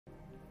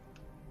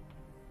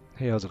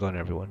Hey, how's it going,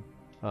 everyone?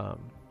 Um,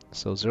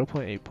 so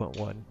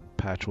 0.8.1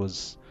 patch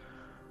was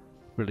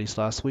released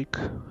last week,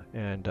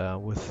 and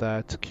with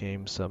that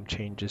came some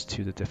changes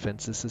to the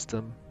defensive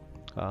system,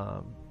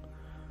 um,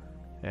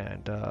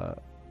 and a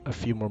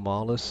few more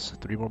monoliths,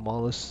 three more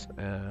monoliths,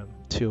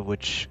 two of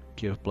which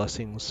give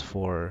blessings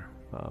for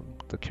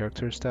the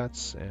character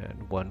stats,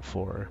 and one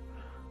for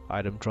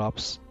item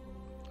drops.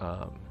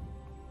 Um,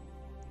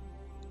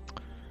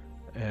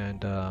 and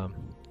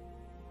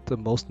The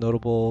most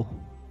notable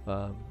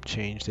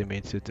change they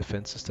made to the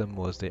defense system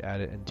was they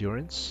added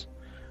endurance.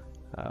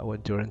 What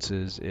endurance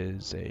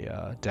is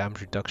a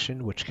damage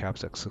reduction, which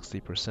caps at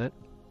 60%,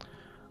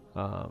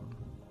 um,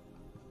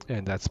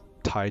 and that's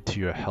tied to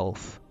your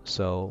health.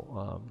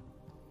 So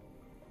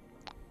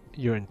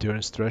your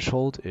endurance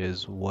threshold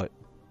is what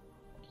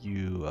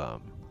you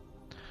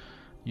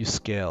you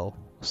scale.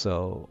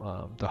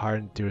 So the higher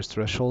endurance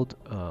threshold,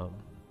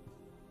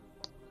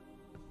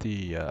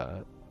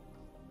 the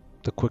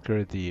the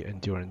quicker the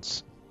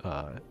endurance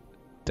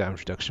damage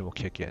reduction will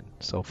kick in.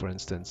 So for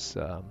instance,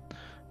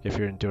 if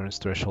your endurance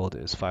threshold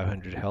is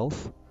 500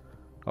 health,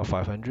 or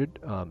 500,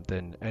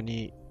 then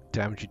any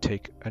damage you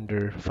take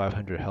under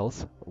 500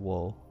 health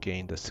will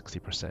gain the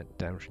 60%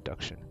 damage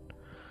reduction.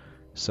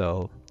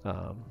 So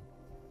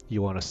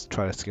you want to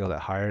try to scale that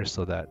higher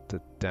so that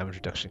the damage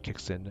reduction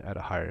kicks in at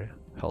a higher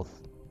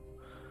health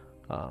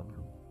um,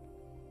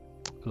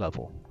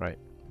 level, right?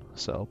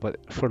 So,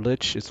 but for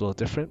Lich, it's a little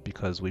different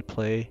because we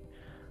play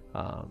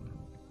um,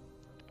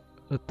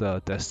 with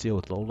the Deathseal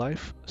with low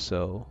life.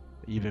 So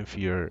even if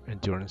your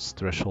endurance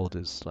threshold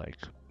is like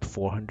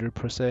 400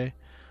 per se,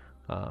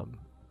 um,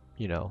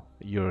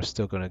 you're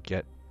still gonna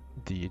get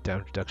the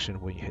damage reduction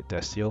when you hit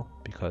Deathseal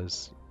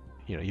because,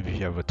 even if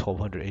you have a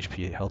 1200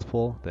 HP health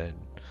pool, then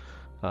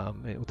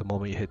with the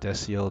moment you hit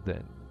Deathseal,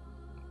 then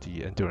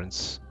the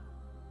endurance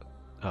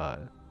uh,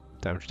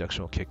 damage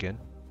reduction will kick in,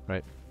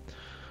 right?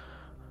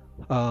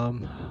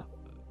 Um,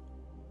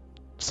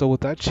 so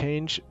with that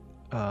change,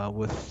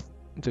 with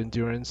the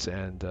endurance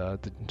and the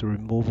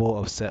removal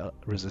of set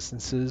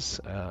resistances,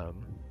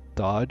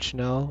 dodge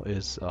now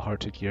is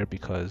hard to gear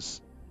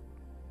because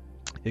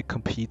it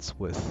competes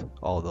with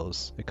all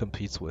those. It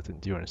competes with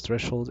endurance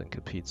threshold and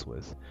competes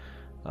with,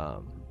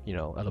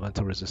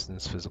 elemental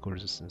resistance, physical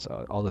resistance,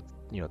 all the,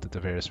 the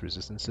various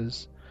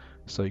resistances.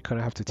 So you kind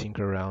of have to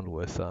tinker around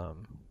with a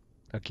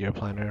gear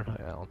planner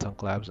on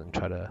Tunk Labs and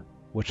try to,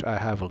 which I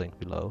have a link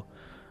below.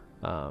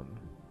 And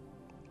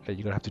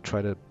you're gonna have to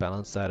try to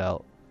balance that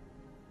out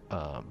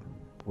um,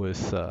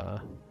 with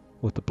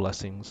with the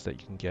blessings that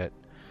you can get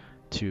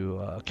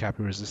to cap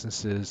your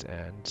resistances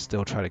and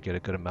still try to get a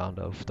good amount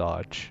of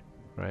dodge,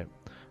 right?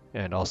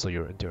 And also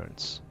your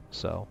endurance.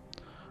 So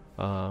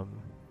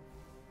um,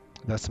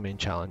 that's the main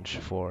challenge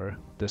for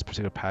this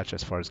particular patch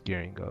as far as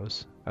gearing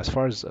goes. As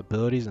far as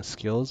abilities and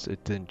skills,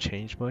 it didn't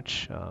change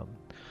much.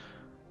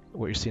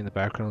 What you see in the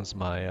background is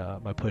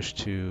my push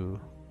to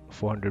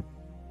 400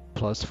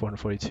 plus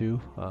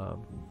 442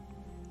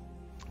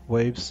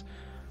 waves,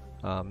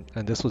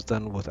 and this was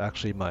done with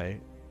actually my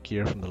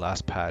gear from the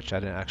last patch. I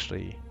didn't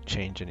actually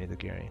change any of the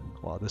gearing.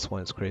 Wow, this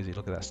one is crazy.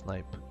 Look at that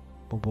snipe.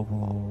 Boom, boom,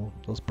 boom.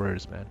 Those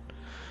birds, man.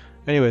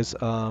 Anyways,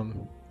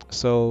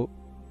 so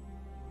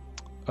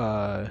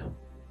uh,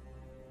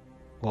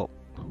 well,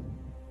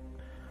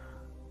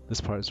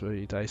 this part is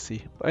really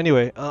dicey. But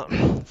anyway,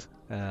 let's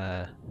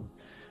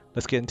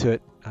get into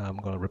it. I'm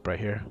gonna rip right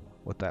here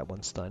with that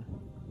one stun.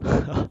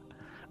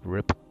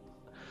 Rip.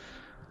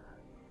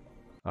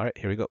 All right,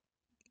 here we go.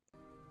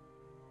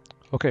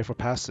 Okay, for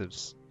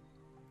passives,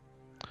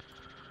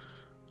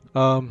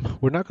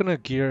 we're not gonna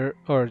gear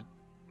or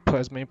put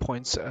as many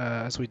points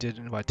as we did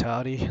in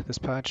Vitality this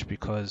patch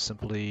because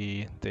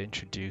simply they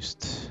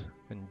introduced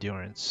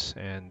endurance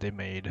and they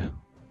made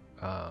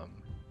um,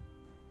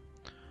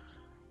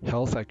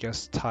 health, I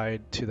guess,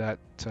 tied to that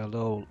a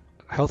little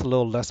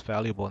less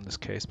valuable in this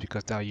case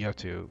because now you have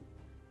to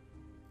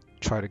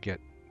try to get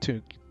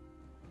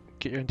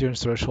your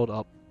endurance threshold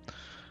up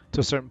to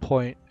a certain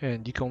point,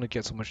 and you can only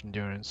get so much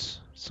endurance.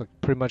 So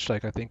pretty much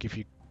like I think if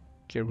you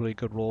get really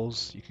good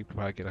rolls, you could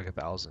probably get like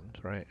 1,000,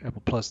 right?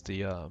 Plus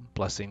the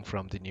blessing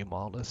from the new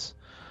monoliths,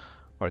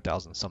 or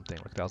 1,000 something,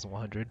 like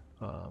 1,100.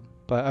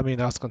 But I mean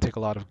that's gonna take a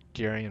lot of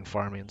gearing and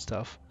farming and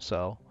stuff.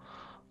 So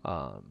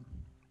um,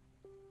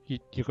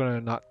 you're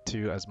gonna not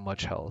do as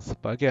much health.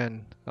 But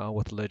again,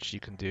 with Lich you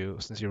can do,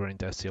 since you're running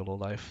Deathseal low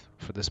life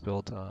for this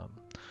build,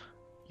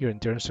 your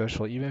endurance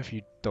threshold, even if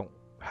you don't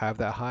have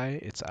that high,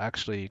 it's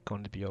actually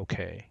going to be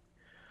okay.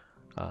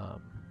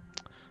 Um,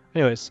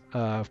 Anyways,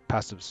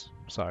 passives.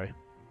 Sorry,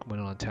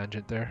 went on a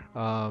tangent there.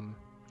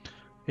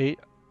 8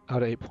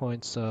 out of 8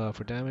 points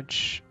for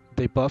damage.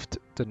 They buffed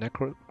the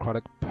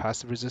necrotic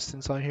passive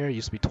resistance on here. It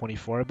used to be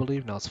 24, I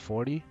believe. Now it's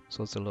 40,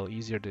 so it's a little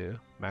easier to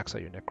max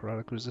out your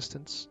necrotic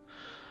resistance.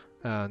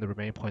 And the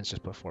remaining points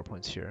just put 4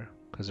 points here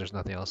because there's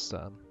nothing else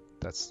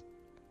that's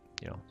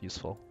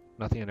useful.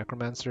 Nothing in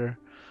necromancer.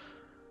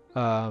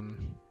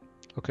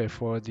 Okay,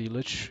 for the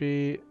Lich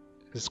Tree,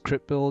 is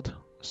crit build.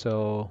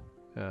 So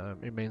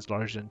remains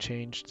largely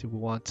unchanged. We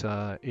want 8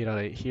 out of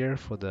 8 here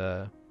for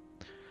the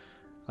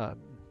um,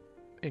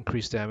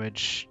 increased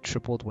damage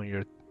tripled when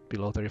you're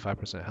below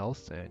 35%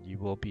 health, and you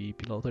will be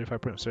below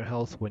 35%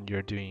 health when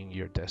you're doing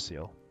your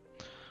Deathseal.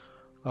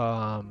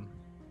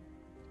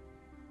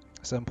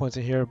 7 points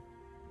in here,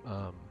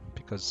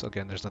 because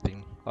again, there's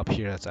nothing up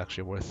here that's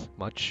actually worth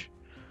much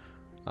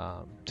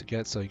to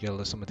get, so you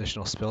get some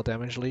additional spell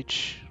damage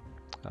leech.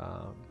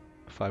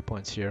 5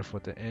 points here for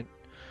the int.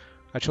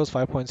 I chose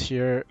 5 points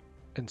here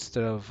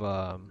instead of,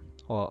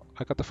 well,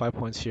 I got the 5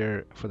 points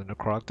here for the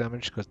necrotic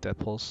damage because Death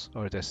Pulse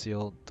or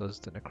Deathseal does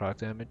the necrotic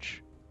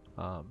damage.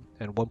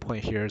 And 1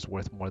 point here is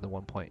worth more than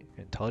 1 point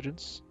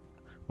intelligence.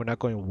 We're not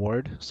going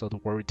ward, so the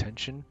ward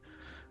retention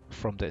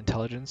from the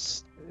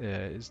intelligence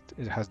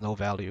it has no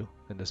value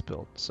in this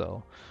build.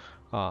 So,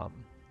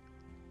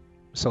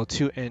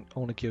 2 int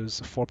only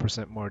gives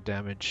 4% more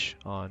damage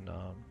on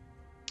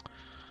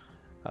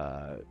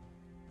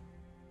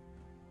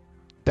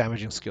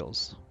damaging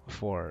skills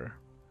for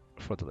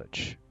the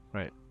Lich,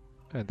 right?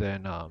 And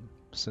then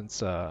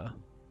since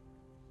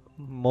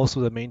most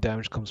of the main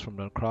damage comes from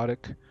the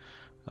necrotic,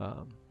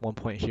 1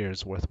 point here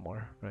is worth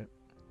more, right?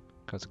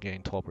 Because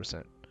again,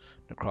 12%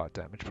 necrotic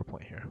damage per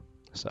point here.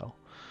 So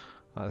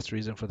that's the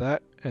reason for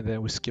that. And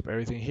then we skip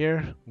everything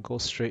here, go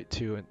straight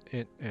to an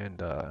int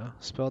and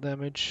spell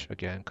damage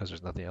again because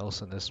there's nothing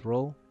else in this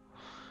row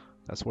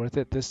that's worth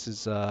it. This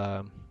is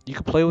you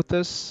can play with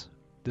this.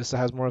 This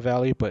has more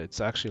value, but it's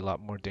actually a lot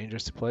more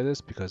dangerous to play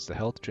this because the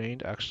health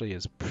drained actually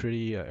is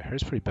pretty it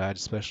hurts pretty bad,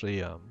 especially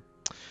if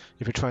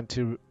you're trying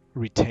to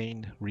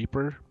retain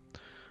Reaper,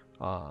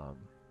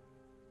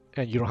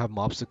 and you don't have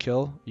mobs to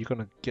kill. You're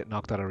gonna get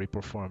knocked out of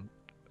Reaper form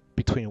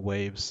between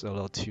waves a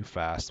little too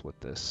fast with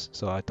this,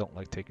 so I don't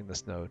like taking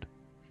this node.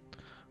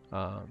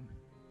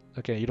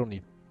 Again, you don't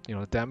need,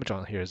 the damage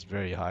on here is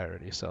very high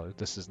already, so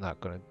this is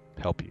not going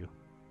to help you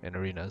in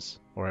arenas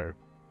or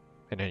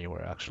in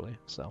anywhere actually.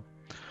 So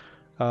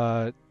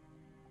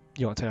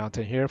you want 10 out of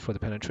 10 here for the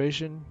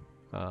penetration,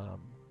 5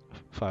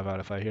 out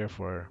of 5 here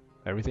for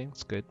everything.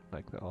 It's good,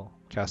 like the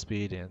cast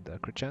speed and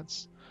crit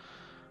chance,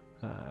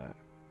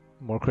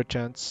 more crit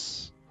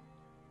chance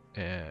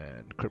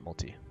and crit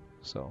multi.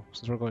 So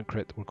since we're going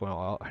crit, we're going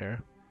all out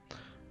here.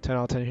 10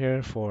 out of 10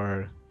 here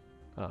for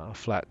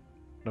flat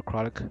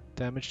necrotic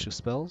damage to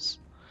spells.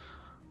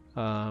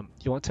 You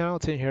want 10 out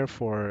of 10 here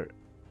for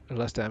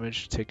less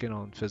damage taken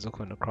on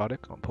physical and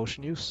necrotic on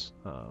potion use.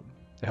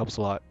 It helps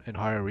a lot in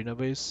higher arena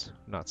base,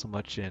 not so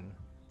much in,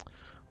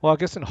 well, I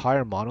guess in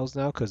higher monos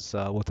now, because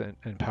with the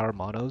empowered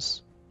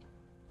monos,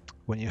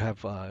 when you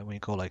have when you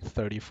go like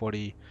 30,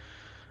 40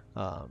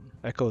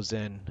 echoes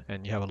in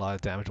and you have a lot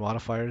of damage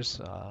modifiers,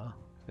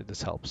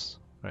 this helps,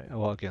 right?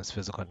 Well, against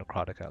physical and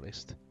necrotic at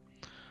least.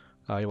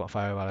 You want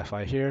 5 out of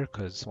 5 here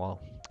because, well,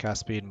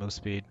 cast speed, move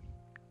speed,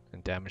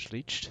 and damage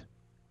leached,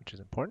 which is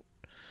important.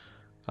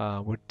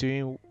 We're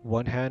doing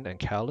one hand and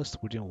catalyst.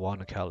 We're doing one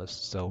and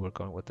catalyst, so we're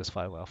going with this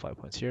 5 out of 5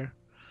 points here.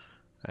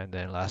 And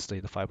then lastly,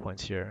 the 5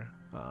 points here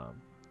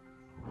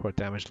for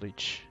damage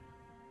leech.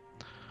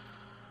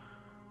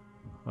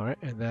 Alright,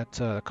 and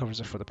that covers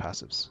it for the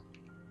passives.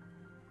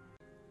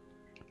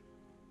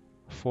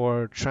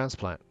 For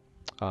Transplant,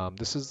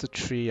 this is the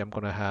tree I'm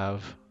going to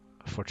have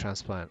for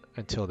Transplant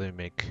until they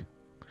make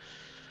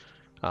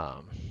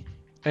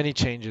any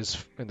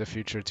changes in the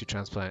future to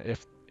Transplant,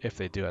 if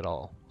they do at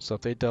all. So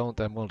if they don't,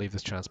 then we'll leave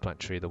this Transplant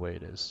tree the way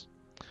it is.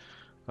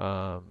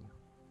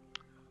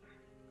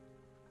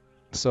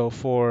 So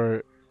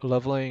for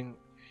leveling,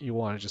 you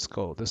want to just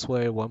go this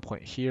way, 1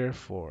 point here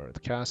for the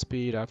cast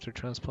speed after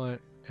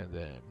Transplant, and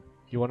then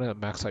you want to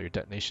max out your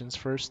detonations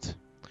first.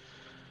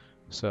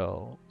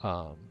 So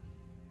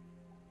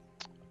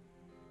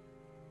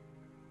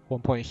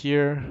 1 point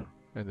here,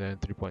 and then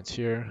 3 points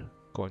here,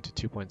 going to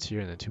 2 points here,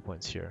 and then 2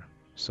 points here.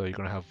 So you're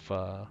going to have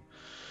a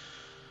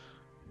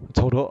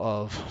total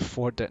of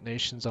 4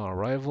 detonations on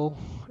arrival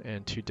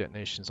and 2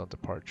 detonations on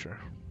departure.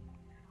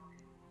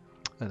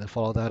 And then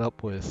follow that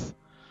up with,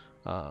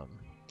 I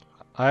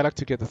like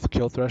to get the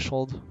kill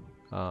threshold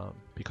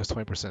because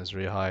 20% is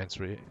really high. It's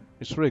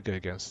really good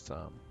against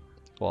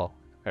well,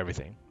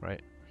 everything,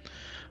 right?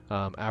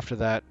 After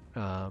that,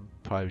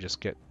 probably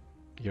just get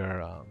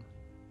your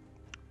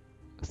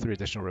 3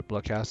 additional Rip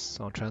Blood casts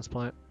on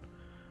Transplant.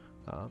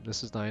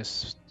 This is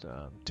nice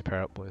to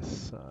pair up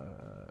with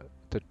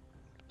the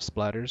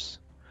splatters.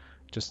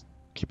 Just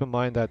keep in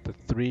mind that the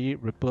 3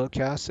 Rip Blood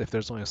casts, if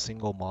there's only a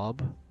single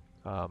mob,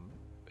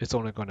 it's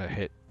only going to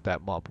hit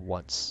that mob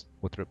once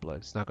with Rip Blood.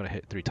 It's not going to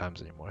hit 3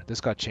 times anymore.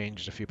 This got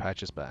changed a few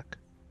patches back,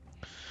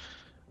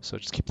 so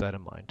just keep that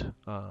in mind.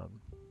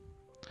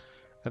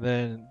 And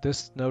then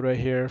this node right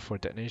here for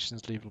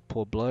detonations, leave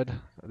pull blood.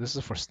 This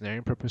is for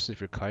snaring purposes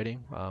if you're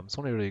kiting. It's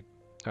only really,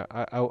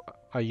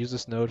 I use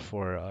this node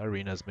for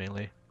arenas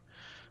mainly.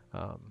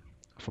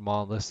 For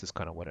monoliths, it's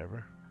kind of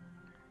whatever.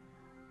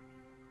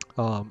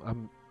 I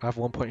have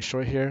 1 point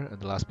short here, and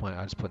the last point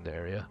I just put in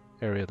the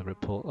area of the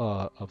rip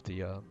pull of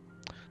the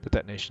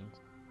detonation,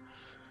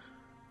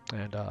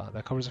 and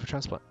that covers it for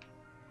Transplant.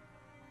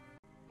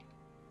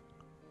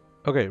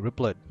 Okay, Rip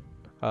Blood.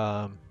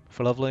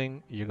 For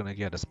leveling, you're gonna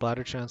get a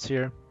splatter chance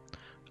here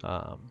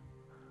um,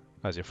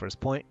 as your first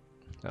point.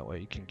 That way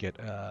you can get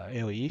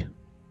AoE.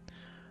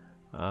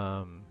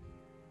 Um,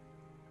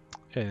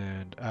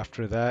 and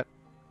after that,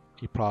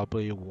 you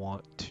probably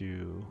want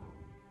to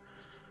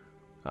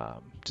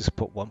just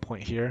put 1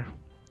 point here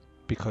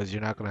because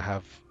you're not gonna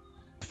have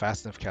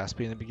fast enough cast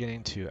speed in the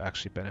beginning to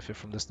actually benefit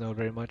from this node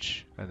very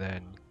much, and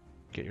then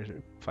get your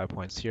 5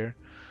 points here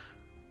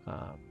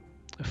um,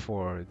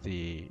 for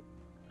the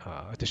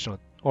additional,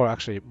 or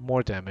actually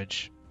more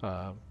damage,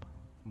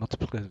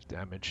 multiplicative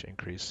damage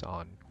increase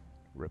on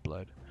Rip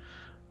Blood.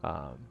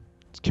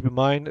 Keep in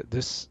mind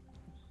this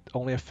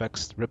only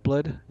affects Rip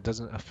Blood, it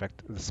doesn't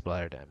affect the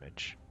splatter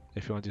damage.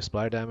 If you want to do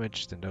splatter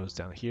damage, the node's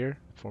down here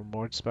for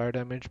more splatter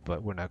damage,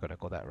 but we're not going to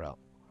go that route.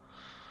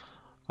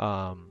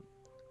 And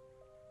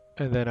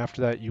then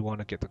after that, you want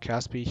to get the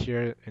cast speed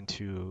here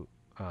into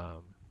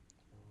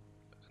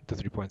the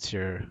 3 points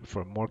here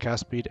for more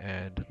cast speed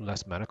and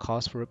less mana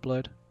cost for Rip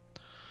Blood.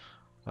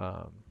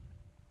 And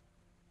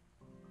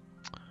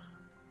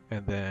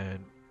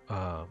then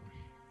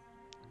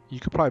you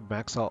could probably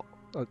max out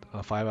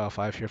a 5 out of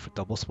 5 here for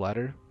double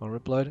splatter on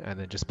Rip Blood, and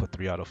then just put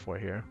 3 out of 4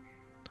 here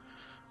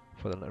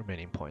for the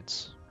remaining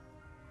points.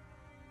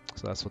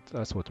 So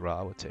that's what route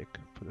I would take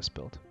for this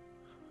build.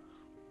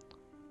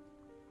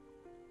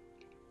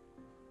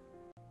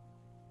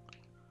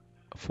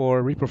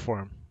 For Reaper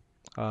form,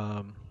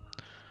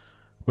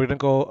 we're gonna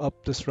go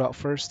up this route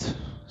first.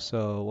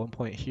 So 1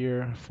 point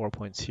here, 4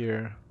 points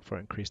here for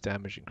increased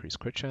damage, increased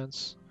crit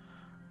chance,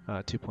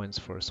 2 points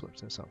for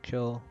swiftness on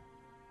kill,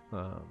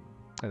 and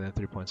then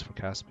 3 points for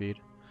cast speed.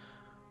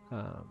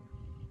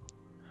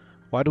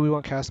 Why do we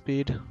want cast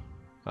speed?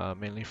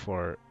 Mainly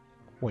for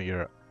when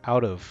you're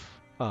out of,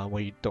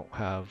 when you don't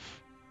have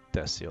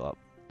Deathseal up.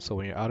 So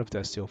when you're out of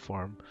Deathseal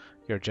form,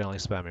 you're generally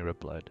spamming Rip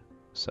Blood.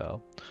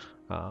 So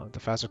the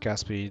faster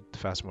cast speed, the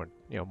faster more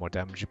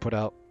damage you put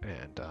out,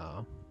 and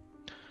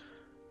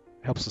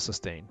helps to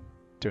sustain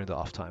during the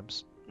off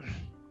times.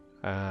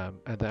 And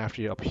then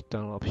after you're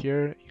done up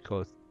here, you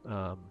go.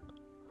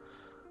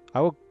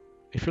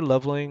 If you're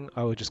leveling,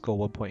 I would just go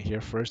 1 point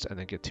here first, and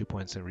then get 2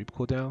 points in Reap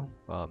cooldown.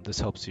 This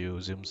helps you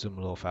zoom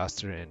a little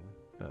faster in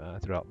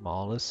throughout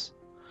Monoliths.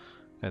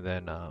 And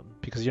then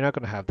because you're not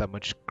going to have that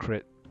much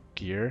crit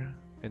gear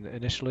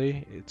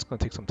initially, it's going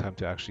to take some time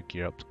to actually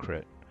gear up the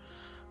crit.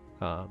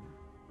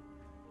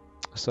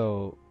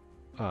 So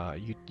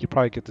you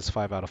probably get this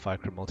 5 out of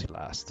 5 crit multi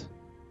last.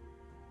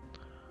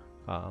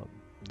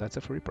 That's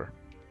it for Reaper.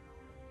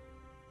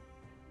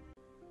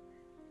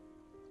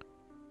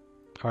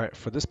 Alright,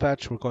 for this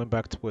patch we're going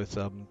back with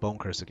Bone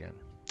Curse again.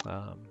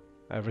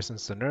 Ever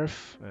since the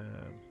nerf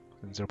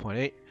in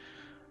 0.8,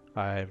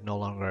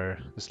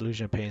 this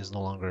Illusion of Pain is no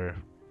longer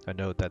a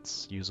node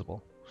that's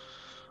usable.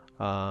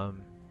 So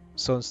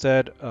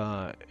instead,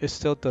 it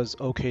still does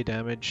okay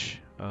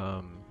damage.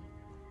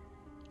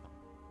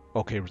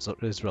 Okay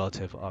is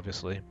relative,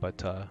 obviously,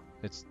 but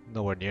it's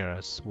nowhere near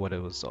as what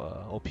it was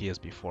OP as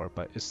before,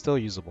 but it's still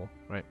usable,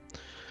 right?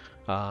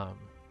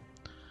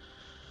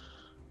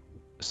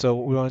 So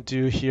what we want to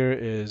do here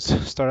is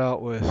start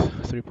out with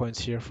 3 points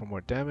here for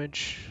more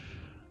damage.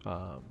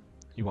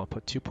 You want to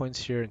put 2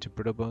 points here into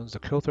Brittle Bones. The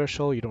kill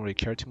threshold you don't really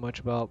care too much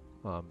about.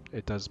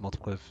 It does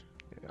multiplicative,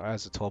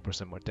 as a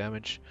 12% more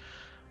damage.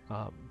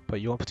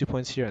 But you want to put 2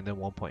 points here and then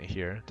 1 point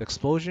here. The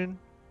explosion,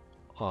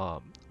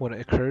 when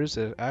it occurs,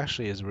 it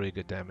actually is really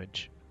good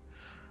damage.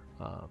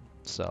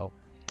 So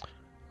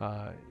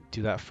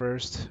do that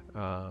first.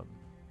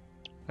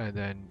 And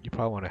then you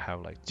probably want to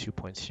have like 2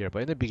 points here,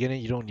 but in the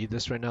beginning you don't need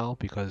this right now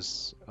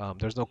because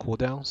there's no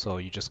cooldown, so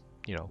you just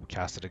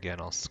cast it again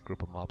on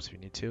group of mobs if you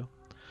need to.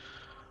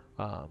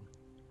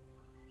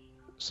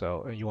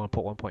 So you want to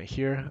put 1 point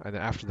here, and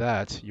then after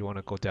that you want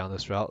to go down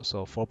this route.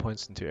 So 4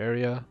 points into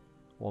area,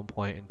 1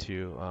 point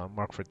into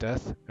mark for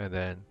death, and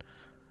then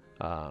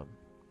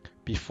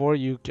before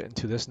you get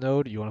into this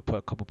node you want to put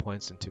a couple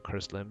points into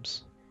cursed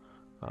limbs,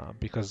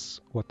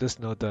 because what this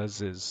node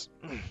does is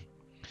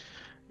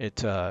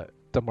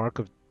the mark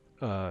of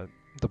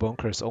the Bone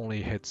Curse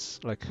only hits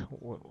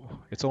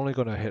it's only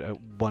going to hit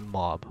one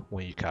mob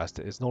when you cast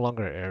it. It's no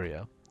longer an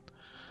area.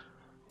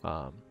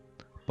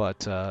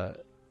 But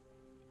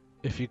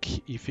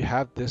if you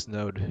have this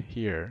node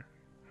here,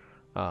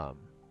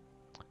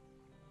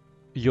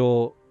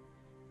 you'll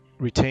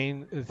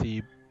retain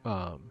the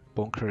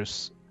Bone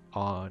Curse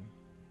on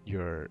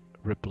your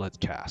Rip Blood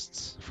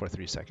casts for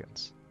 3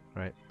 seconds,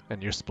 right?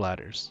 And your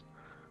splatters.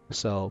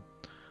 So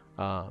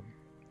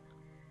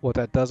what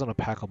that does on a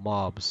pack of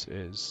mobs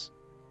is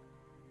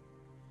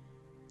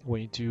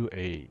when you do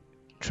a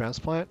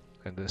transplant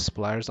and the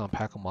splatters on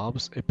pack of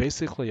mobs, it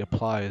basically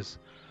applies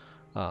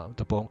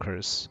the Bone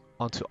Curse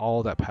onto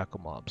all that pack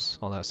of mobs,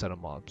 on that set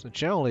of mobs. And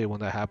generally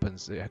when that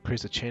happens, it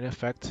creates a chain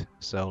effect.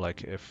 So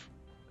like if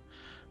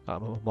a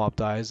mob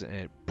dies and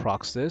it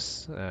procs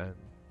this, and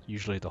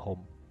usually the whole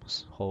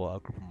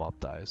group of mob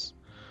dies.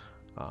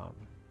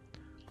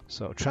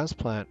 So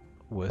transplant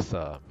with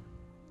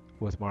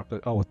with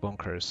Bone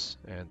Curse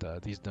and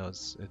these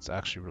nodes, it's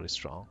actually really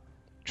strong.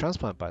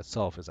 Transplant by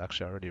itself is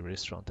actually already really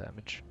strong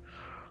damage,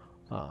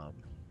 um,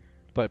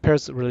 but it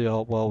pairs really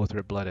well with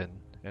Red Blood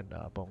and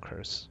Bone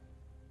Curse.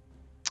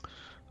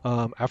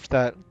 After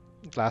that,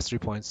 last 3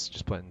 points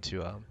just put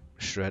into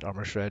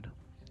Armor Shred,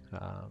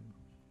 um,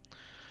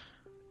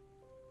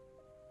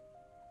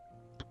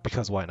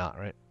 because why not,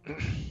 right?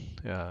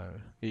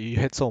 You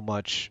hit so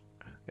much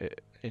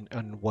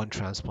on one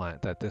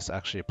transplant that this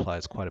actually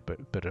applies quite a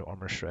bit of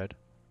Armor Shred.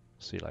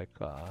 See, like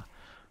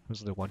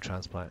there's only one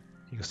transplant.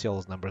 You can see all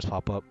those numbers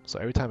pop up. So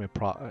every time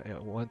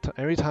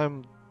every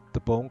time the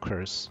Bone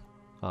Curse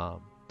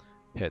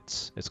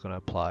hits, it's gonna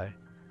apply.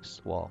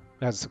 Well,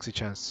 it has a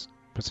 60%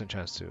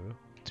 chance to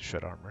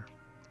shred armor.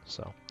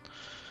 So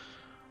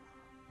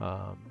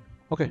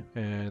okay,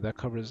 and that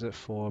covers it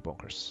for Bone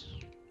Curse.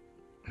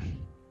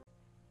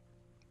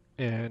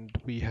 And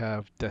we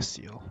have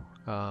Deathseal.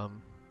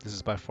 This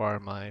is by far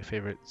my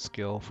favorite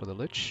skill for the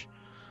Lich,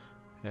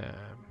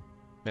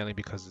 mainly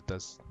because it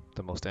does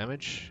the most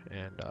damage,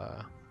 and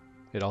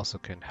it also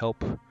can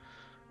help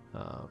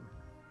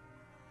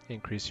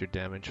increase your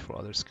damage for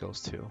other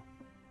skills too.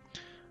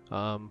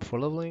 For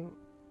leveling,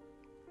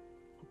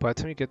 by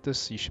the time you get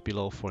this, you should be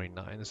level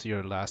 49. This is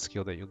your last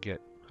skill that you'll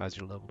get as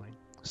you're leveling.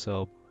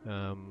 So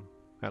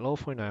at level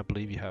 49, I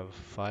believe you have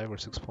 5 or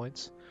 6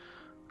 points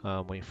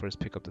when you first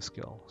pick up the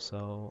skill.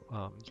 So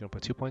you're gonna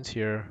put 2 points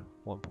here,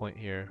 1 point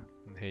here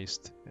in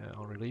haste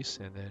on release,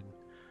 and then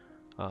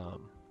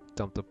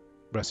dump the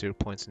rest of your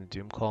points in the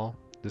Doom Call.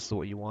 This is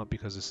what you want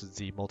because this is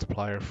the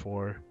multiplier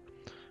for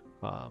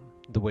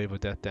the wave of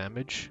death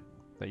damage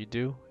that you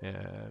do,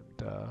 and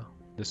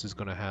this is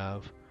gonna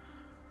have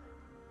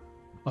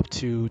up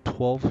to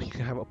 12. You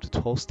can have up to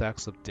 12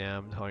 stacks of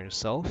damned on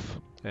yourself,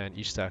 and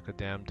each stack of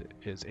damned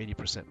is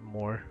 80%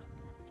 more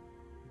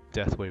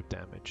death wave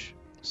damage.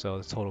 So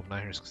it's a total of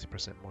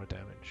 960% more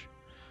damage,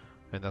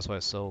 and that's why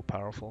it's so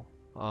powerful.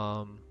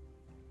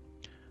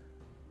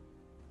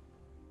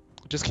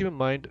 Just keep in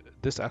mind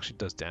this actually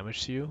does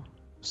damage to you.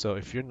 So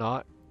if you're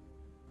not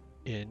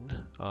in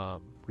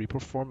Reaper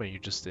form and you're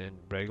just in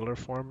regular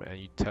form and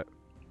you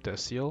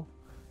Deathseal,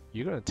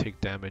 you're gonna take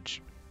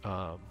damage.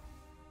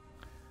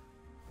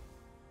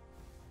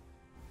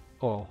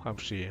 Oh,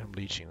 actually, I'm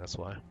leeching, that's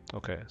why.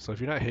 Okay, so if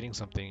you're not hitting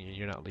something and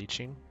you're not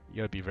leeching, you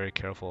gotta be very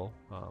careful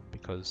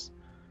because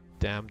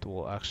damned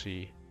will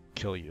actually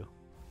kill you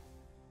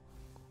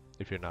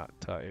if you're not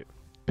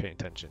paying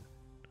attention.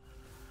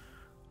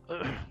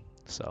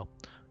 So,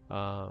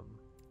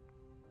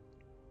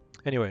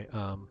 anyway,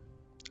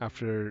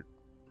 after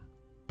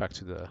back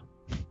to the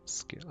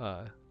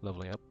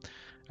leveling up.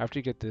 After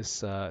you get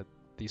this,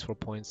 these 4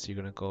 points, you're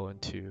gonna go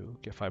into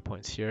get 5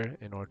 points here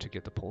in order to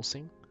get the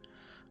pulsing.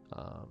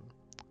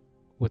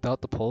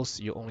 Without the pulse,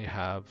 you only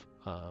have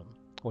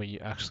when you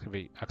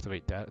activate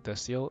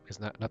Deathseal,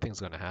 nothing's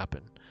gonna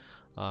happen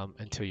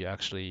until you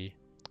actually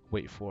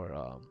wait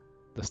for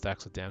the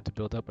stacks of damn to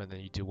build up, and then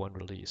you do one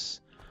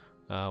release.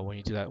 When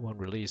you do that one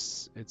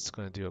release, it's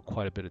gonna do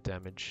quite a bit of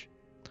damage,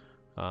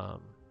 but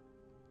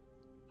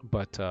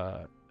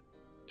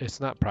it's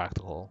not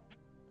practical.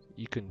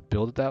 You can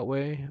build it that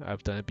way.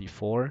 I've done it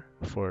before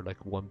for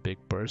like one big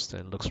burst,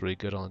 and it looks really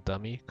good on a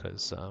dummy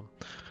because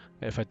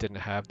if I didn't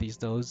have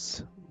these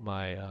nodes,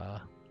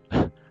 my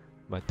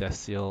my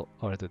Deathseal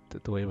or the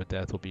wave of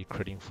death will be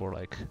critting for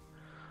like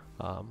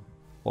well,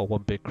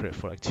 one big crit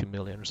for like 2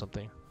 million or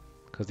something,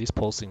 because these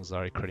pulsings are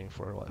already critting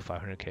for what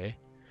 500k,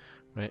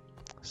 right?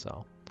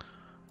 So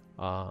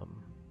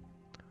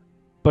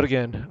but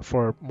again,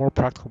 for more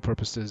practical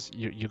purposes,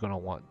 you're gonna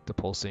want the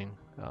pulsing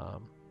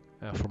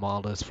for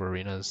monoliths, for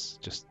arenas,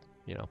 just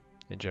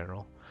in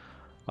general.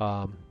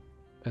 And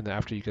then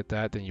after you get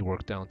that, then you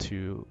work down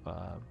to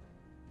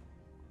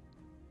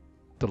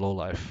the low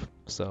life.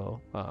 So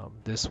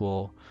this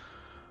node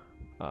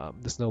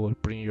will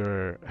bring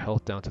your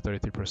health down to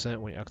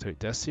 33% when you activate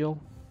Deathseal.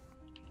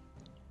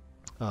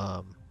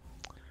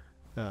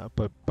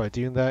 But by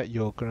doing that,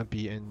 you're gonna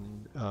be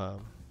in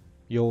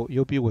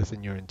you'll be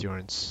within your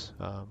endurance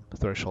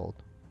threshold,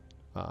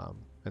 and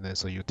then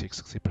so you take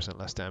 60%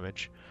 less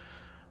damage,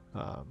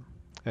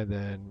 and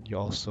then you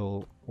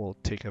also will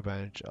take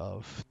advantage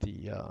of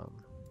the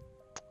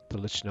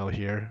Lich node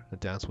here, the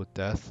Dance with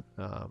Death,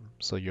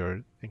 so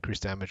your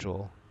increased damage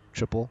will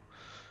triple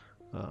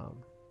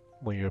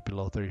when you're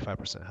below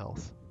 35%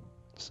 health.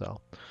 So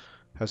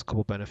has a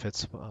couple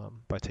benefits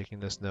by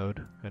taking this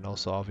node, and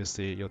also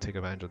obviously you'll take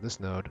advantage of this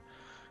node,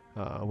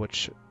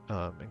 which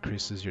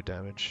increases your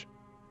damage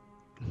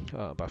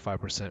by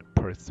 5%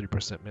 per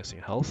 3% missing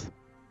health.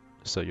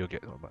 So you'll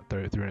get about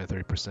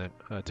 330%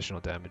 additional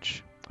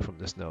damage from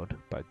this node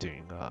by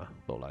doing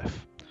low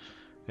life.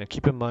 And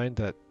keep in mind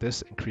that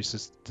this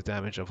increases the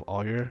damage of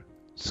all your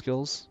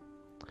skills.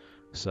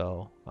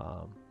 So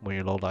when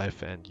you're low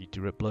life and you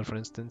do Rip Blood, for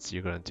instance,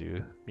 you're going to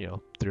do,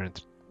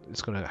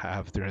 it's going to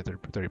have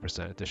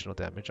 330% additional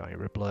damage on your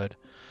Rip Blood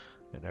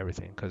and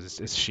everything,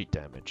 because it's sheet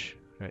damage,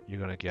 right? You're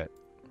going to get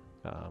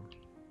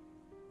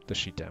the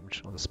sheet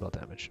damage on the spell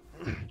damage.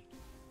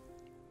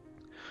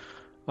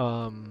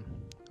 Um,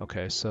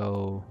 okay,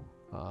 so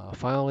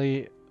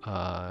finally,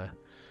 I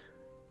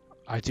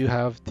do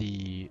have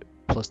the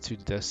 +2 to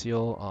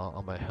Deathseal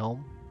on my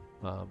helm.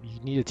 You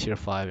need a tier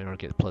 5 in order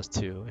to get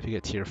 +2. If you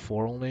get tier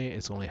 4 only,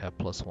 it's only have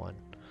 +1.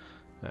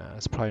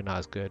 It's probably not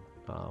as good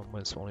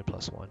when it's only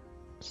 +1.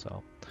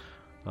 So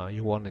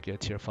you want to get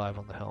tier 5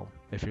 on the helm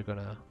if you're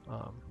gonna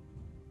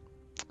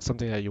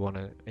something that you want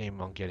to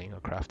aim on getting or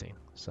crafting.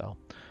 So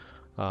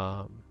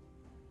um,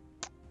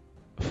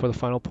 for the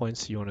final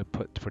points, you want to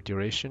put for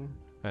duration,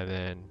 and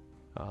then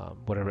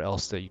whatever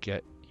else that you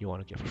get, you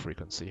want to get for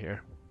frequency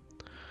here.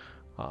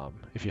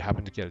 If you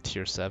happen to get a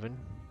tier 7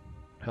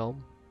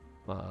 helm,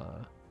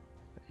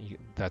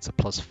 that's a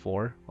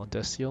 +4 on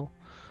Deathseal,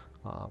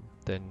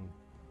 then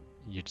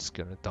you're just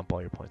gonna dump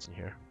all your points in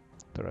here,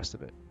 the rest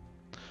of it.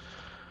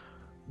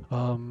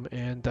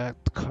 And that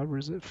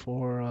covers it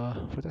for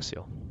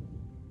Deathseal.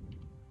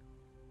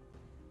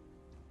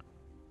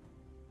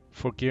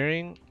 For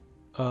gearing,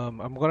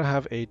 I'm gonna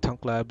have a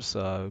Tunk Labs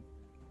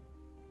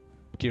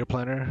gear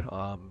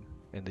planner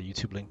in the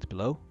YouTube link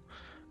below.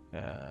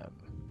 Um,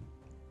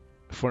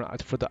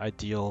 for the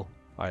ideal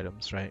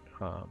items, right?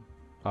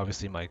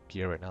 Obviously, my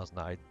gear right now is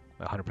not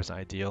 100%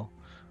 ideal.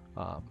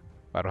 I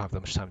don't have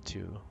that much time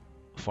to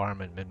farm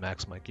and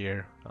min-max my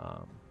gear,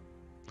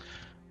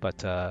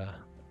 but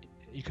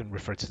you can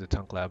refer to the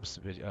Tunk Labs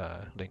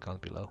link on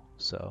below.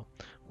 So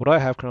what I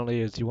have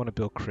currently is you want to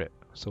build crit.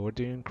 So we're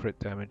doing crit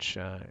damage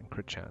and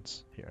crit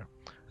chance here,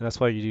 and that's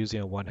why you're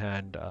using a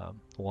one-hand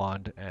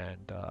wand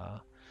and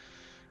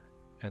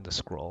the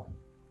scroll.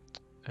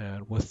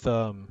 And with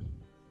the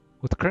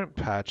current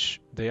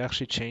patch, they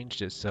actually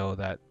changed it so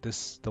that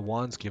the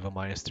wands give a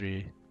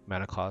 -3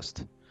 mana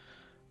cost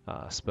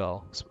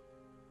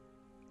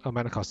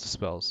mana cost to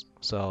spells.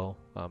 So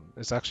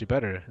it's actually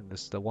better. And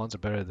the wands are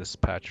better this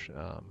patch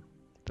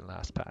than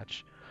last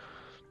patch.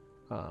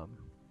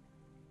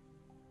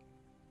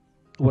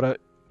 What I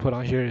put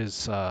on here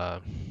is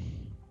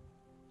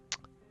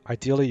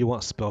ideally you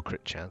want spell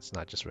crit chance,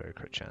 not just regular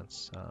crit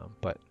chance.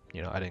 But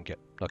I didn't get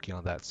lucky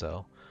on that,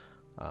 so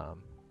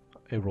um,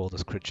 it rolled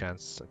as crit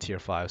chance tier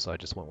 5, so I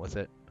just went with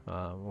it.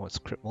 What's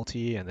crit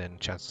multi and then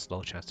chance to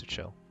slow, chance to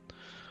chill.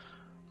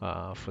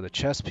 For the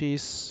chest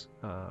piece,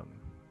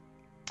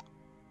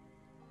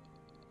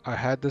 I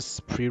had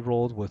this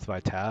pre-rolled with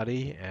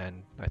vitality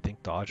and I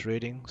think dodge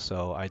rating,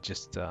 so I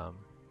just went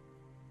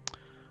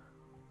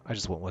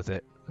with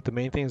it. The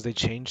main thing is they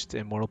changed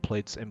Immortal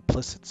Plate's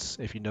implicits.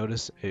 If you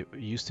notice, it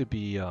used to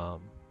be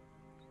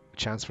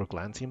chance for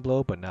glancing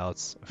blow, but now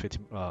it's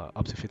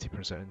up to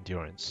 50%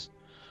 endurance.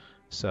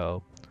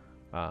 So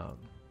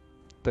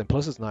the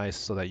implicit's nice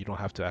so that you don't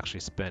have to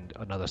actually spend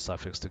another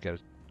suffix to get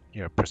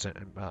your percent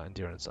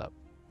endurance up.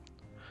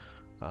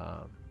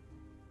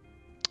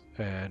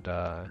 And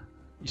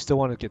you still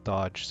want to get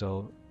dodge,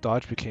 so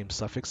dodge became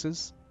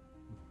suffixes,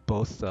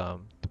 both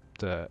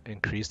the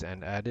increased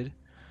and added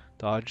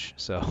dodge.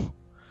 So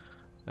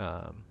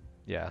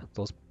yeah,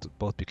 those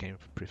both became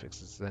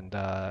prefixes. And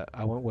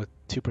I went with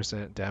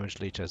 2% damage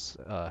leech as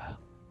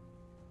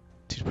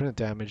 2%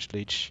 damage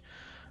leech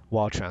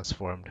while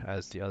transformed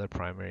as the other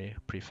primary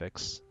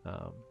prefix.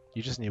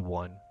 You just need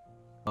one.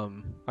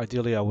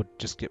 Ideally, I would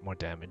just get more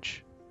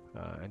damage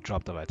and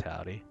drop the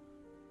vitality.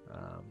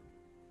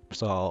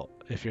 So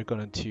if you're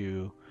going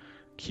to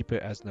keep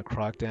it as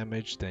necrotic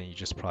damage, then you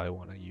just probably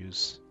want to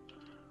use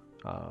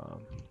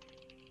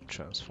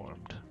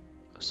transformed.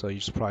 So you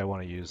just probably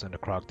want to use a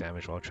necrotic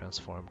damage while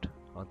transformed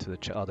onto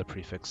the other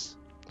prefix.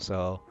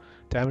 So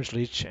damage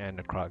leech and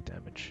necrotic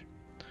damage.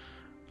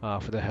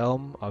 For the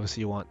helm, obviously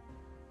you want,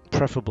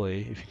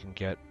 preferably if you can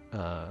get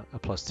a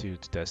 +2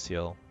 to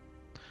Deathseal.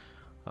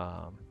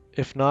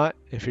 If not,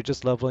 if you're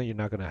just leveling, you're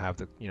not going to have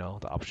the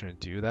option to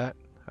do that.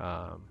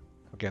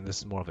 Again, this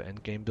is more of an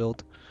end game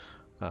build.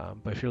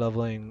 But if you're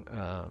leveling,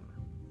 I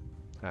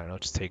don't know,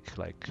 just take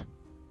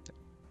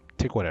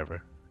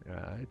whatever.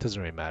 It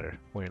doesn't really matter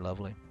when you're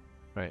leveling,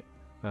 right?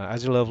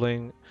 As you're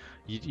leveling,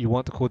 you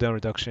want the cooldown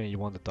reduction, you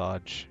want the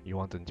dodge, you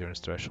want the endurance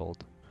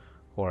threshold,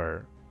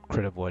 or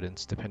crit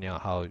avoidance, depending on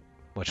how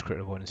much crit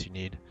avoidance you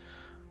need.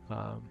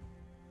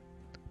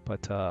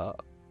 But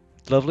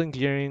leveling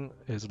gearing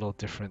is a little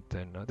different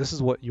than this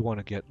is what you want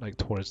to get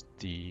towards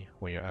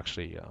when you're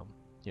actually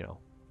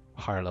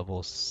higher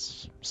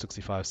levels,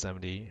 65,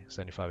 70,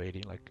 75,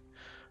 80,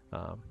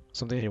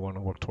 something you want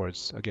to work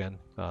towards. Again,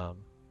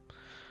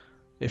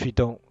 if you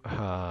don't,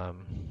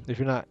 if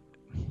you're not,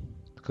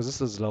 because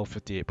this is level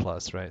 58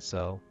 plus, right?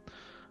 So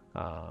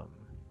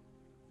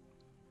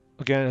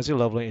again, as you're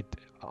leveling,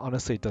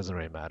 honestly, it doesn't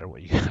really matter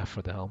what you have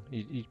for the helm.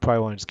 You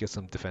probably want to just get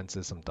some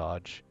defenses, some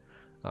dodge,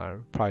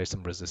 probably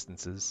some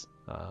resistances.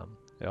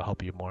 It'll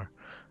help you more.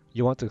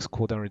 You want this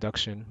cooldown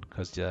reduction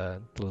because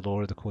the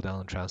lower the cooldown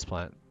on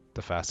transplant,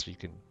 the faster you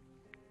can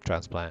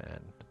transplant,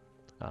 and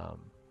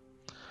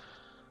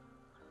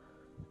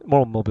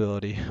more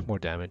mobility, more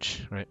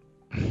damage, right?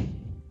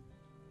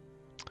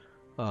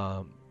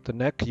 The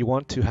neck, you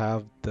want to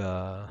have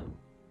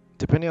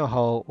depending on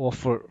how well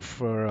for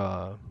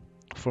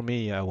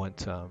me, I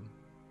went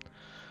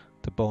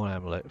the bone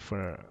amulet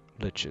for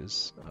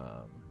liches,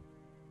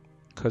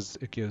 because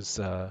it gives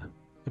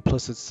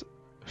implicit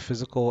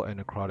physical and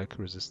necrotic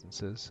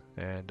resistances,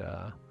 and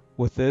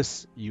with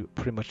this you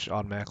pretty much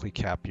automatically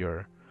cap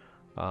your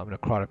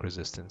necrotic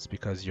resistance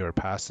because your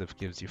passive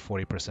gives you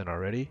 40%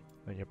 already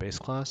on your base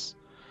class,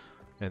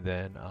 and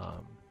then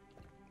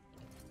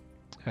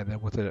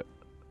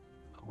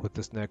with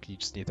this neck you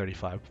just need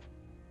 35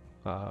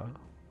 an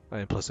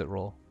implicit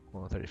roll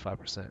on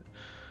 35%.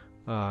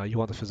 You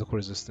want the physical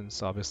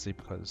resistance obviously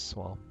because,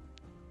 well,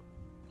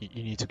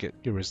 you need to get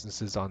your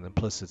resistances on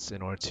implicits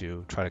in order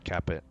to try to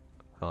cap it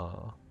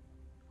on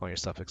your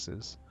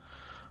suffixes.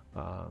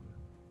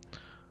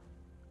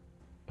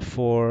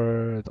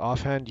 For the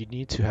offhand, you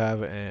need to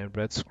have a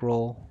red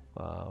scroll,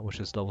 which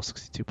is level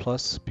 62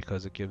 plus,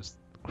 because it gives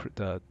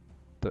the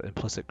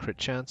implicit crit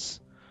chance.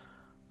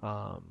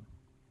 And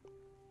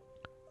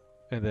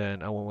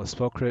then I went with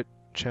spell crit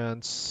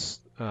chance.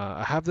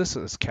 I have this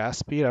as cast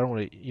speed.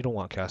 You don't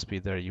want cast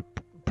speed there. You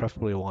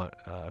preferably want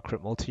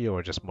crit multi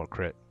or just more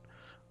crit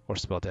or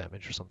spell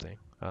damage or something.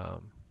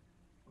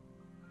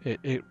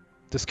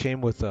 This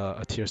came with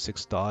a tier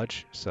 6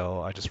 dodge,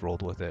 so I just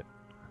rolled with it.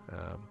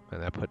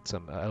 And I put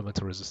some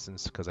elemental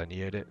resistance because I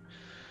needed it,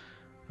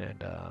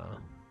 and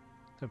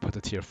I put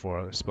the tier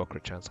 4 spell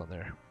crit chance on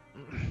there.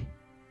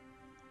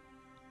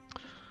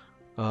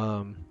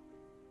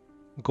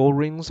 Gold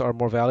rings are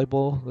more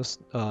valuable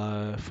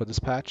for this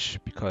patch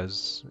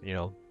because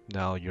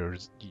now you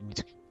need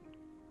to,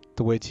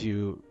 the way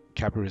to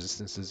cap your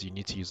resistances, you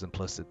need to use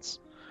implicits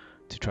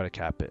to try to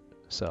cap it.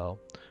 So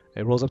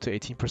it rolls up to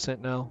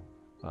 18% now.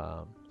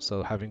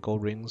 So having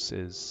gold rings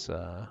is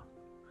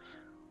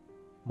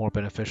more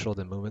beneficial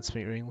than movement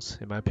speed rings,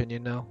 in my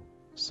opinion now.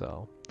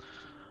 So,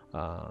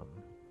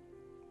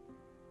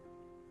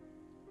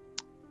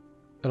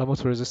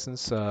 elemental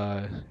resistance,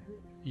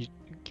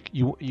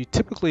 you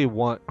typically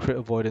want crit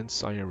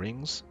avoidance on your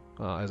rings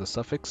as a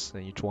suffix,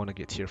 and you want to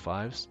get tier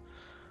 5s,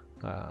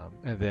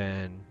 and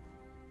then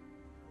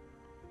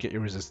get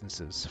your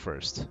resistances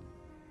first.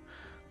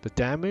 The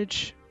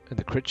damage and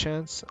the crit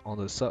chance on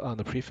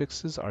the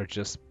prefixes are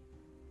just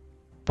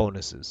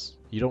bonuses.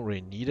 You don't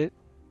really need it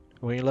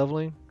when you're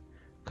leveling,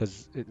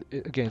 because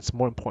again, it's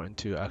more important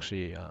to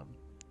actually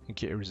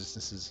get your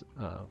resistances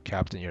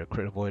capped and your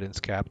crit avoidance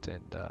capped,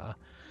 and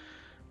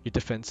your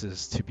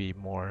defenses to be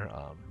more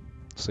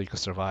so you can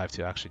survive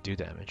to actually do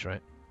damage,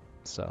 right?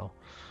 So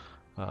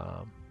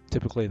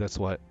typically that's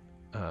what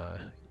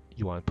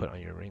you want to put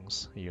on your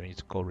rings. You need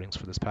to gold rings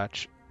for this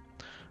patch.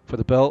 For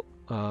the belt,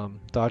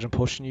 dodge and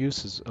potion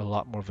use is a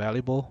lot more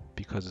valuable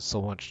because it's so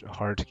much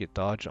harder to get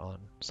dodge on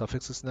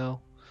suffixes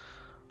now.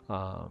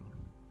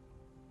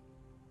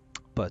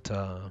 But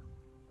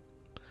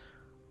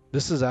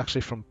this is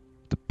actually from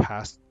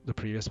the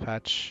previous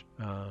patch,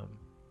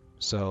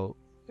 so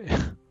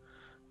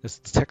it's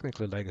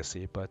technically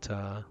legacy, but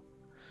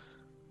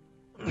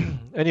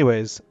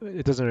anyways,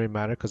 it doesn't really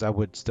matter because I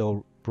would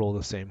still roll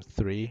the same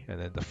 3, and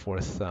then the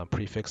 4th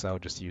prefix I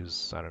would just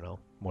use, I don't know,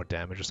 more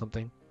damage or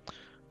something.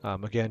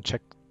 Again,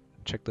 check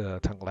the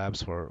Tongue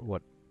Labs for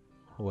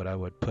what I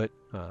would put.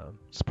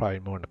 It's probably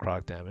more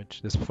necrotic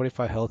damage. This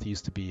 45 health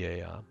used to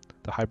be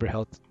the hybrid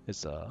health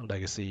is a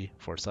legacy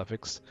for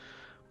suffix,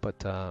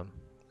 but I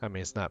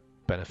mean it's not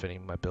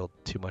benefiting my build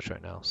too much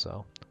right now.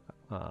 So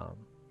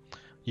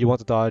you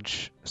want the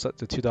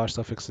 2 dodge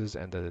suffixes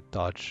and the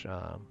dodge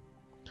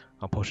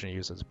on potion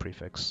use as a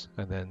prefix,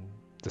 and then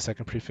the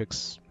second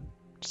prefix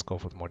just go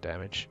for more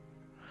damage.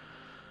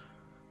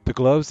 The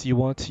gloves, you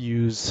want to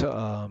use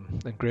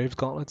engraved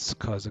gauntlets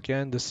because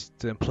again, the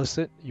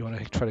implicit, you want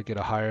to try to get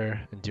a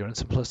higher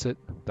endurance implicit.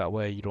 That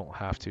way you don't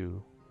have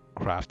to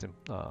craft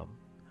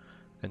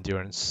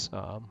endurance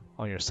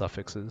on your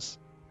suffixes.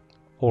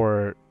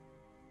 Or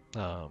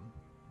you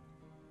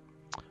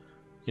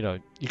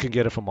can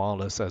get it from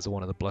Monolith as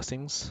one of the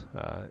blessings.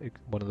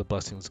 One of the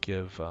blessings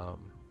gives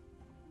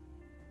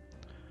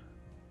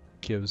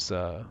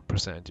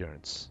percent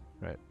endurance,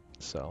 right?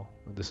 So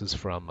this is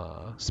from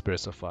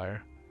Spirits of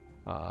Fire.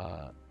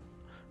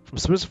 From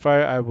Spirits of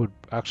Fire, I would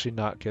actually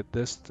not get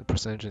the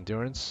percentage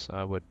endurance.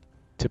 I would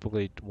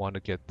typically want to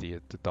get the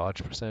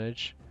dodge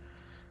percentage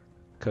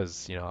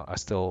because I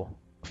still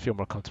feel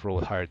more comfortable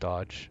with higher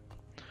dodge.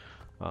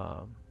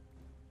 And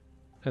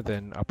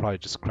then I'll probably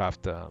just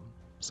craft.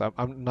 So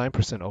I'm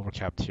 9%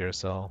 overcapped here,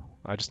 so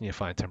I just need to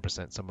find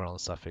 10% somewhere on the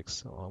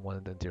suffix on one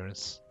of the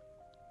endurance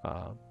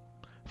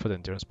for the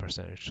endurance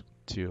percentage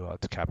to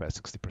cap at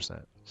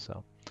 60%.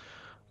 So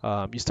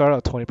you start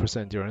out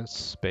 20%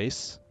 endurance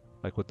base,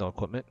 like with no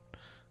equipment.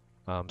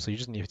 So you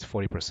just need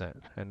 40%.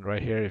 And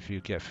right here, if you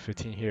get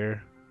 15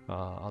 here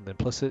on the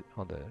implicit,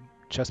 on the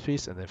chest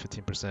piece, and then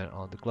 15%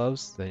 on the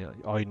gloves, then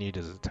all you need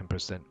is a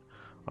 10%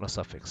 on a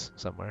suffix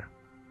somewhere.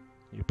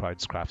 You probably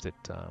just craft it.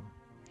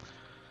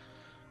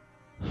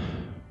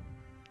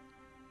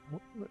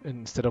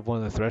 Instead of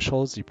one of the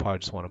thresholds, you probably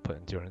just want to put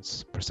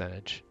endurance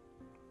percentage.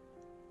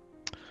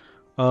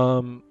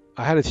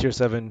 I had a tier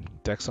 7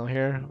 dex on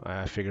here.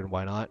 I figured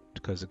why not,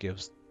 because it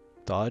gives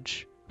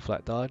dodge,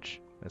 flat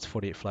dodge. It's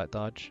 48 flat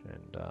dodge,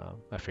 and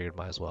I figured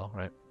might as well,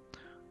 right?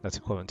 That's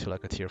equivalent to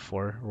like a tier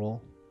 4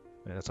 roll,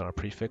 and it's on a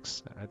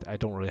prefix. I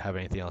don't really have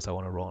anything else I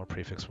want to roll on a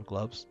prefix for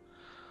gloves.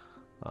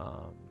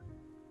 Um,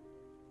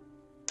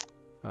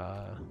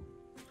 uh,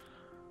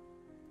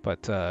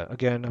 but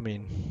again, I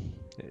mean,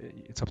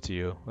 it's up to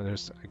you. I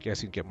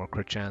guess you can get more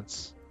crit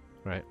chance,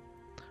 right?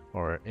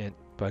 Or int,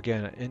 but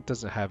again, int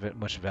doesn't have it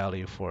much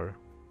value for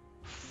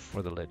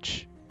the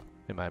Lich,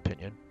 in my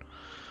opinion.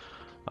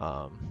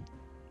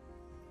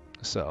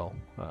 So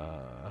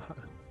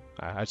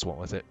I just went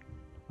with it.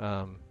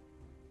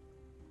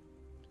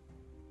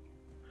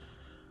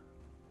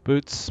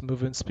 Boots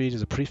movement speed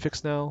is a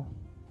prefix now.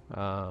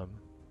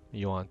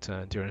 You want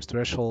endurance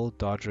threshold,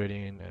 dodge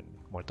rating, and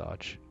more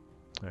dodge.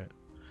 All right.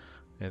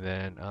 And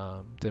then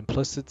the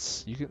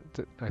implicits,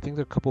 I think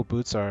a couple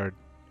boots are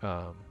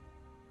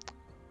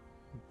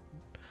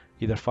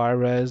either fire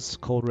res,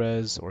 cold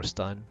res, or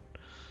stun.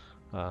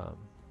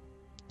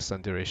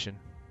 Stun duration.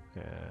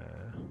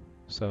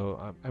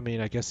 So I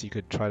mean, I guess you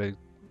could try to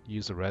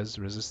use the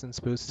resistance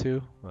boots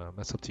too.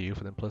 That's up to you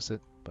for the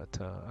implicit. But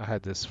I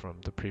had this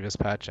from the previous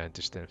patch, and I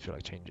just didn't feel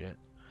like changing it.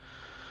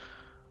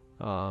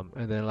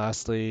 And then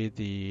lastly,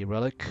 the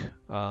relic.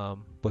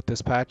 With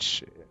this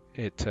patch,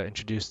 it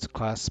introduced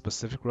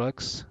class-specific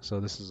relics. So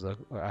this is a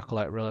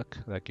acolyte relic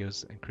that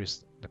gives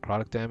increased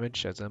necrotic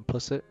damage as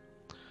implicit.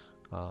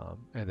 And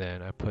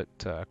then I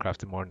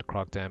crafted more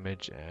necrotic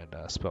damage and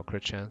spell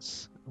crit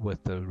chance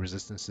with the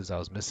resistances I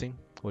was missing,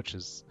 which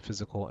is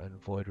physical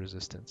and void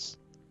resistance.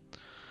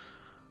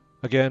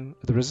 Again,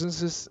 the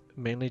resistances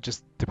mainly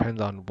just depend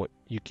on what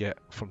you get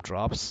from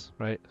drops,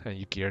 right? And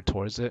you gear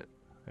towards it.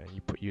 And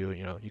you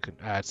can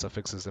add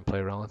suffixes and play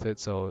around with it.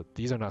 So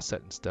these are not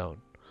set in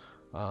stone.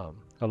 A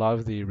lot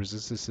of the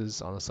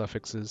resistances on the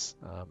suffixes,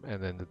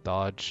 and then the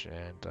dodge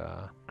and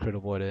crit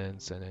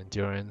avoidance and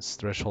endurance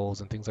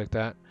thresholds and things like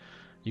that,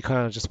 you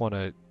kind of just want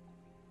to,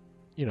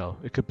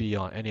 it could be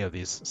on any of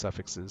these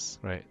suffixes,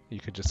 right? You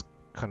could just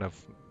kind of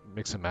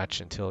mix and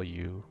match until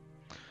you,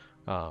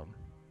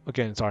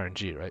 again, it's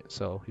RNG, right?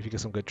 So if you get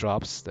some good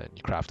drops, then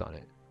you craft on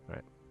it,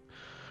 right?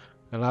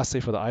 And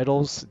lastly, for the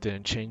idols, it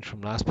didn't change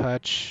from last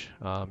patch.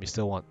 You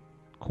still want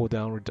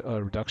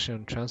cooldown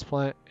reduction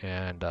transplant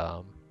and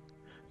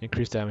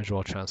increased damage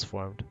while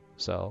transformed.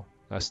 So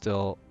I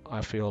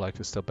feel like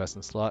it's still best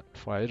in slot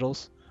for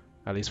idols,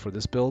 at least for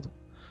this build.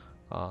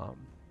 I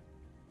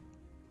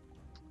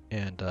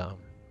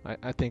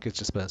think it's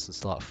just best in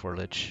slot for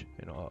Lich,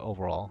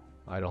 overall.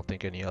 I don't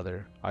think any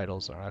other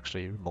idols are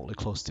actually remotely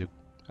close to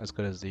as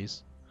good as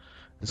this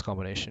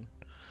combination.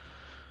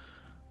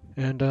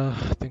 And I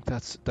think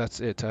that's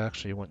it. I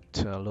actually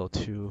went a little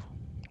too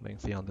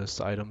lengthy on this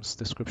item's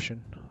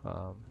description,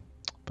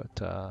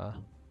 but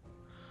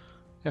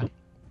yeah.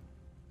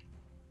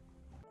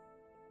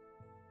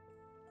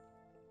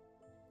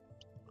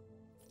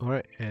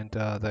 Alright, and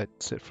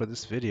that's it for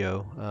this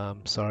video.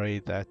 Sorry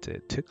that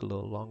it took a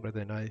little longer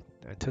than I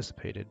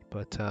anticipated,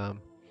 but I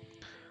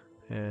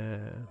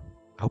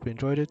hope you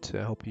enjoyed it.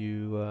 I hope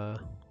you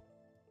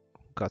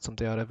got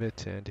something out of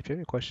it, and if you have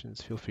any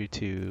questions, feel free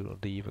to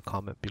leave a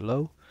comment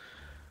below.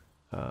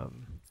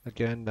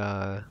 Again,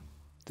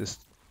 this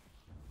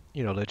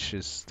Lich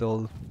is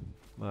still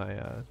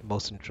my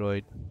most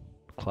enjoyed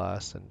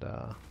class, and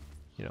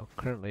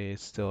currently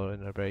it's still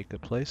in a very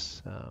good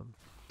place.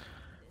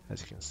 As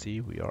you can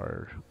see, we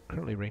are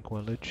currently rank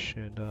 1 Lich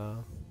and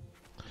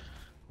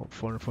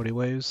 440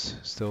 waves,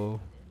 still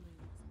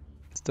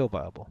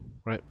viable,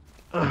 right?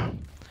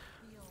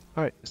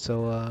 Alright,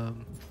 so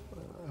I'm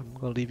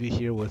gonna leave you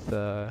here with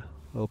a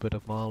little bit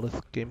of Monolith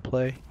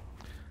gameplay.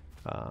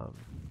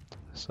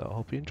 So I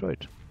hope you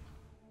enjoyed.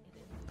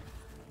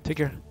 Take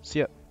care, see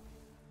ya!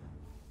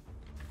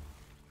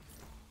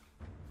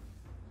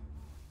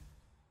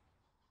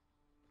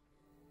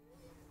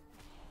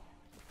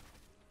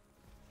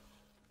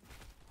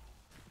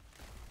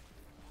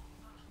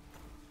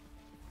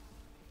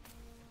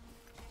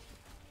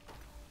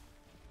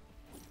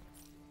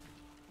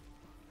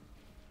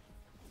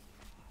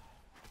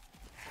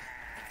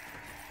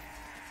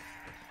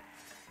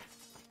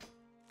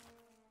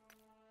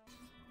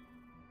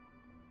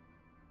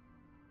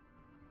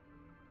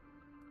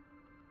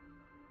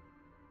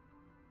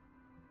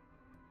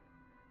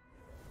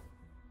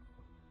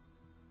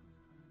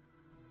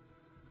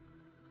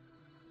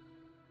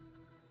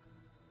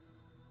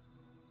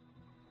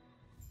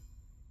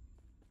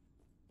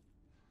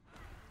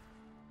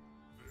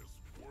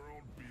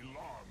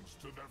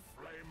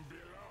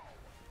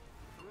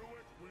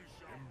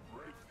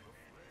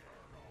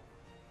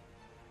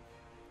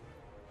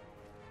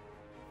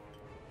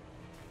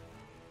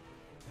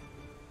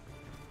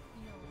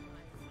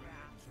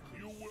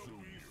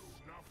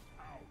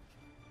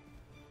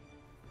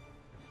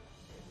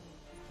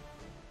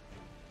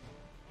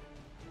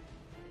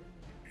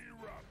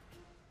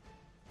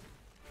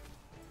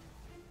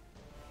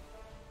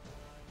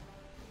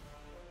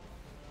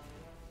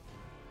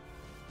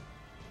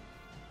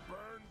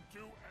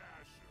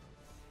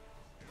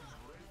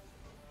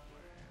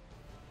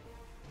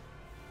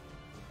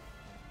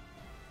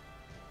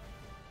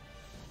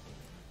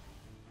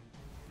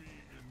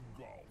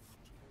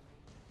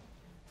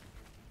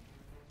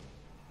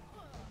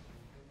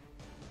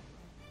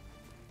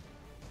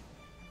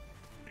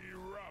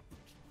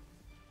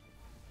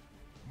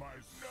 My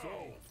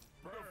soul.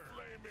 The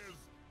flame is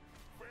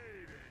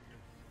fading.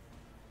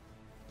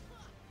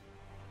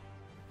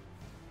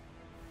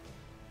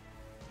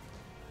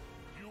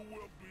 You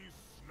will be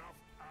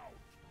snuffed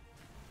out.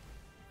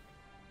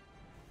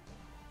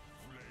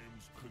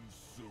 Flames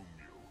consume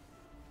you.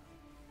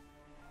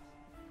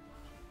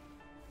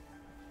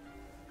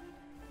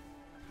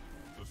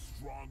 The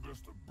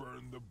strongest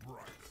burn the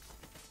brightest.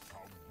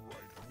 How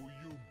bright will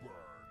you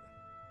burn?